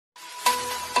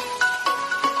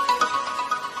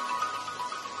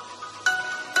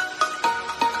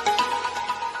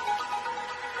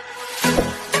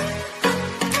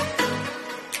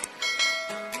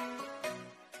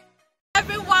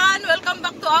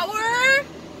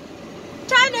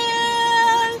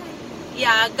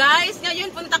Guys, ngayon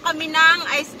punta kami ng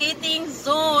ice skating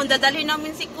zone. Dadalhin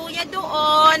namin si Kuya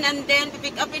doon. And then,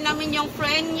 pipick upin namin yung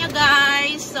friend niya,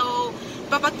 guys. So,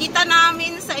 papakita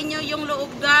namin sa inyo yung loob,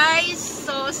 guys.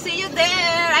 So, see you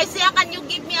there. Isaiah, can you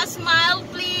give me a smile,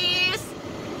 please?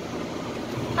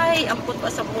 Ay, amput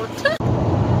pa sa mood.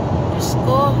 Diyos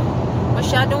ko.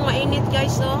 Masyadong mainit,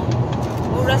 guys, oh.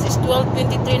 Oras is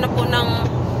 12:23 na po ng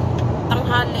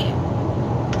tanghali.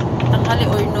 Tanghali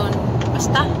or noon.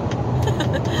 Basta.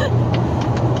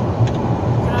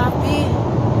 Grabe.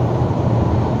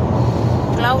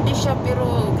 Cloudy siya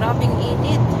pero grabing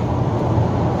init.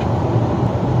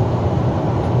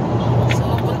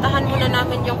 So, puntahan muna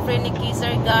namin yung friend ni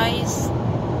k-zer, guys.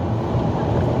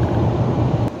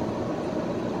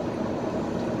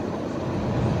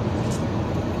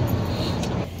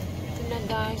 Ito na,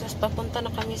 guys. Tapos papunta na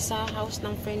kami sa house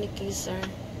ng friend ni k-zer.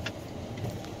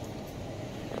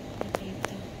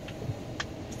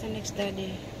 Next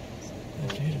daddy.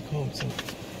 If you hit a code, so.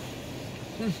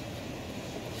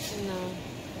 No.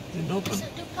 Didn't open. It's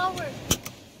the power.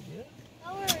 Yeah.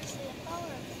 Power is the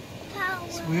power. Power.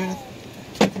 It's weird.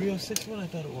 306 one I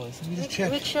thought it was. Let me just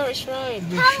check. Make sure it's right.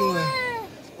 Make sure.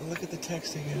 I'll look at the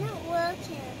text again. Not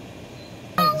working.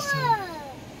 Power.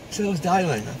 So it was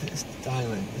dialing. I think it's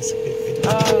dialing. It's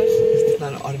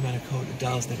not an automatic code. It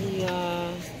dials the.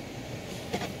 Yeah.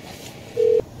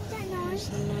 It's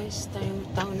a nice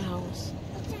townhouse.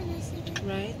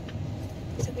 Right?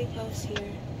 It's a big house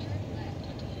here.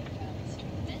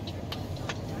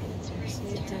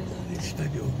 This might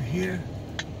be over here.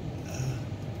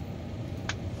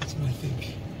 That's what I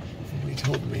think. Somebody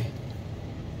told me.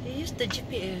 You use the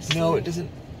GPS. No, it doesn't.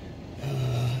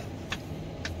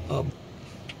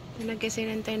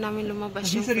 Nagkasinantay namin lumabas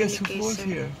He yung said he has 2 floors k-zer.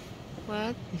 here.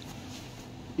 What?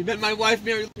 You met my wife,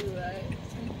 Mary.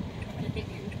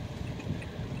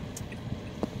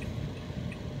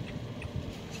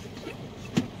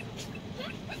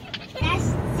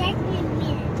 That's second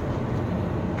minute.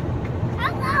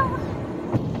 Hello.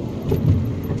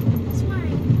 It's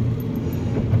mine.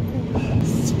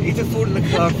 Eat the food in the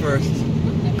car first.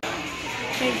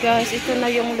 Hey guys, ito na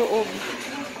yung loob.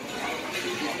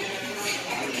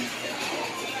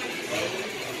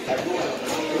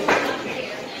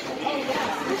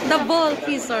 The ball,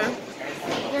 k-zer.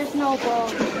 There's no ball.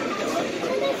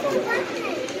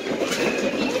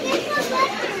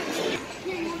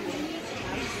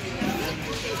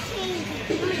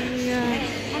 Yeah.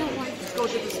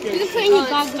 You can put in your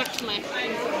bag next to mine.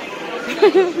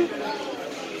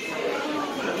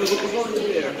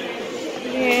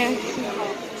 Yeah.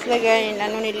 Lagay,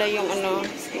 ano nila yung ano.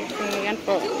 Yan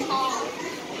po.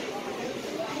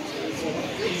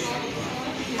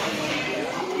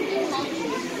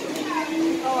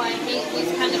 Oh, I hate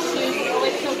these kind of shoes. Oh,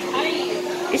 it's so tight.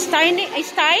 It's tiny?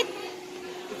 It's tight?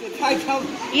 It's a tight cover.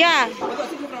 Yeah.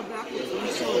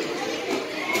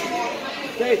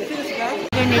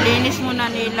 Nilinis muna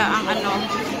nila ang ano.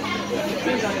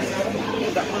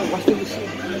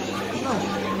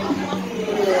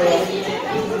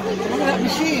 Look at that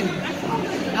machine.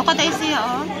 Ako tayo siya,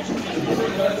 oh.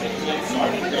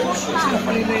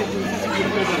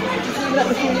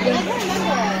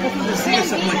 See or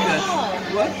something like that.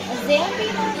 What?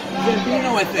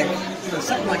 Zambino, I think.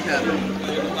 Something like that.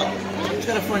 It's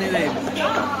got a funny name.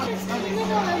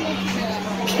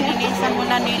 Nilinisan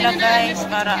muna nila, guys,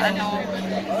 para ano.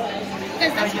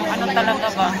 Yung ano talaga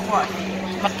ba?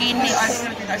 Makinis.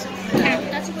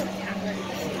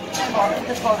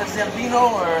 It's called a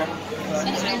Zambino or...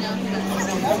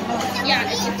 Yeah,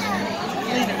 it's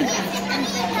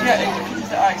Yeah, it's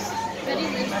the ice.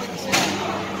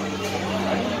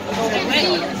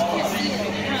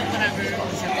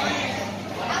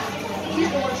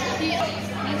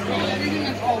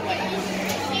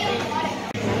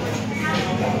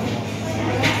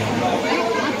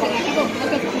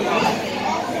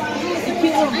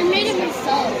 I made it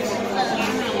myself.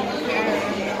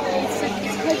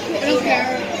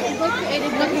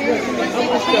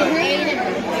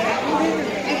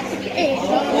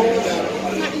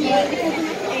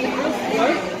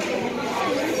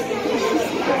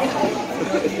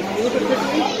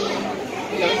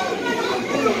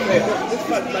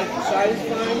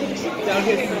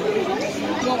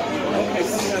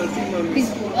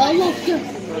 Oh, look,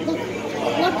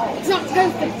 look, it's not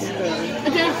perfect.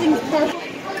 Everything's perfect.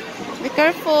 Be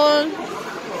careful.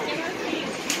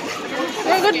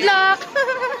 Oh, good luck.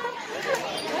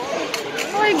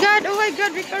 Oh my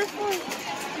god, be careful.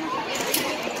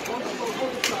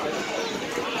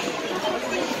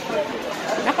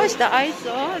 Ako is the ice,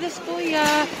 oh. That's kuya.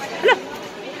 Hala!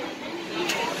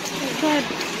 Oh god.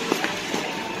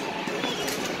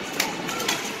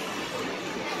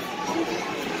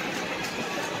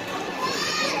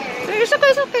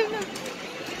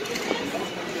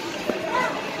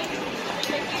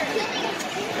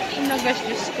 guys,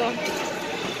 Diyos ko.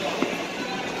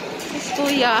 Diyos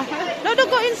kuya. No, don't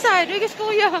go inside. Diyos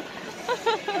kuya.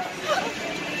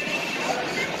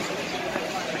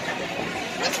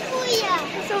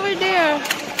 It's over there.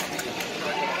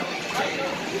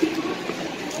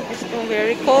 It's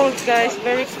very cold, guys.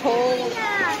 Very cold.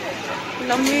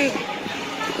 Lamig.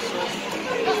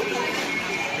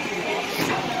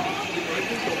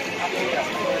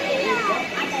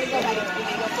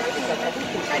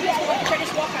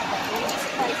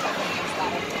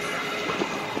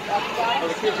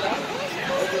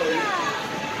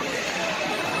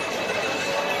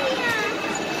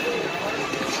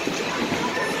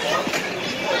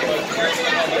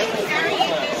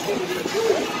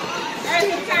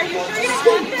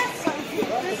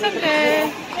 It's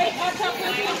okay.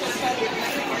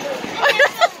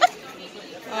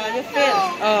 Oh, you feel.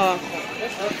 Oh.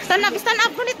 Stand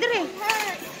up, kulit dire.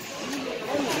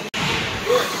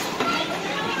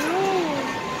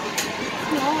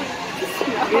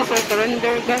 Yes, I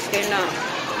surrender, guys. Kaya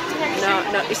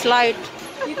na slide.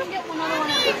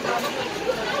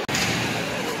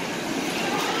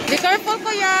 Be careful,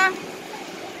 kuya.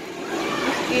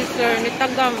 K-zer,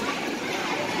 nitagam.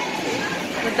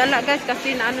 Madala, guys,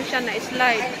 kasi na ano siya,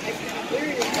 na-slide.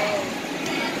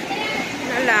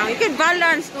 Na lang. You can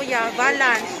balance, kuya.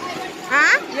 Balance.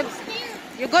 Ha?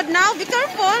 You good now? Be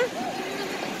careful.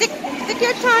 Take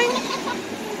your time.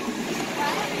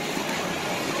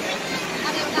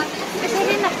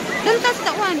 Sorry na. Don't touch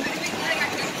that one.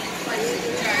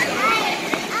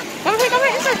 Come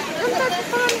here, inside. Don't touch that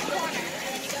one.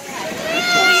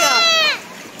 Kuya.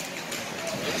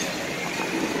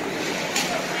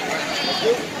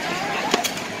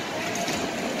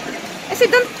 I said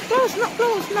don't close, not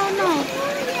close. No.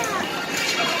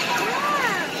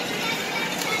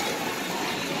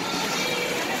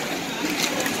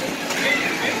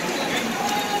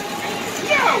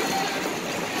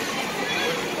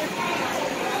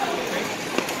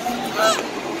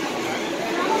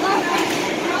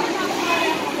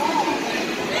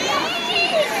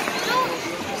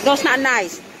 Those not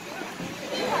nice.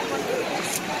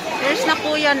 Where's na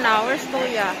kuya now? Where's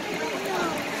kuya?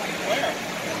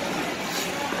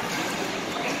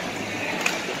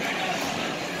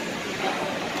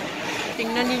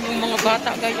 Tingnan niyo yung mga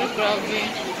bata, guys. Grabe.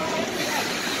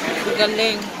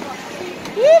 Galing.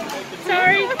 Whoop!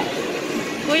 Sorry.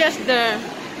 Kuya's there.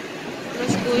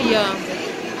 Where's kuya?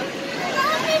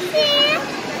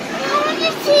 I want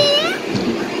to see.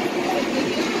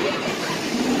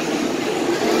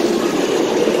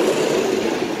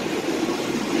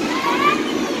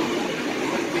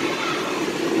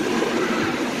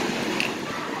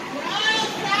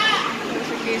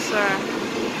 K-zer.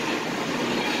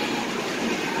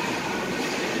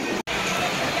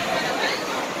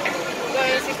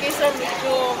 Guys, si K-zer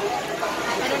medyo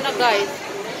ano na, guys,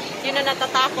 hindi na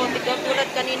natatakot. Ikaw tulad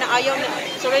kanina, ayaw na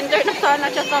surrender na sana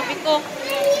siya. Sabi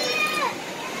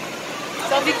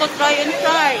ko try and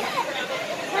try.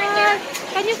 Hi,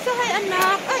 can you say hi,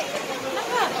 anak? Ay,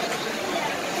 naka.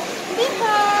 Say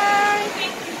hi.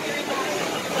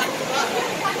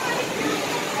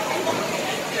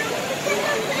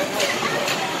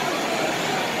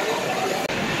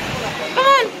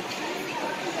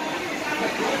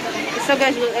 So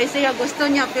guys, ay siya gusto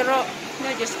niya pero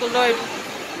Diyos ko Lord,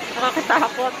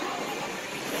 nakakatakot.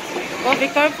 Oh, be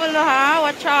careful ha,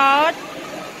 watch out.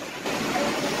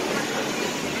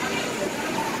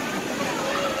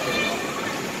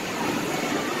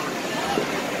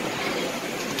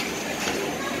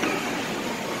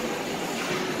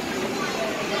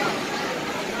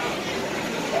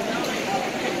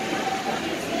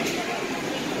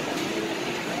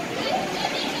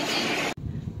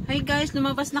 Hi guys,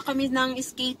 lumabas na kami ng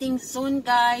skating zone,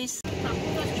 guys.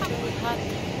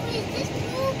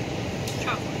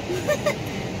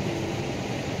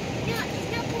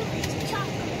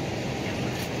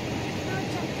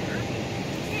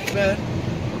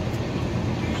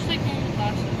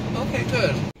 Okay,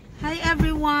 good. Hi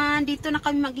everyone, dito na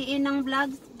kami mag-i-end ng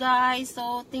vlog, guys.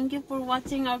 So, thank you for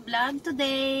watching our vlog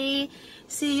today.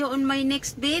 See you on my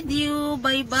next video.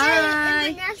 Bye-bye. See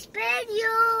you in the next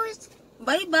videos.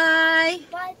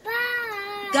 Bye-bye.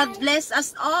 Bye-bye. God bless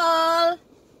us all.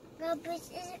 God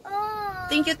bless us all.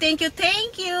 Thank you. Thank you.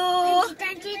 Thank you.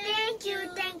 Thank you. Thank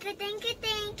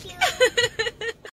you.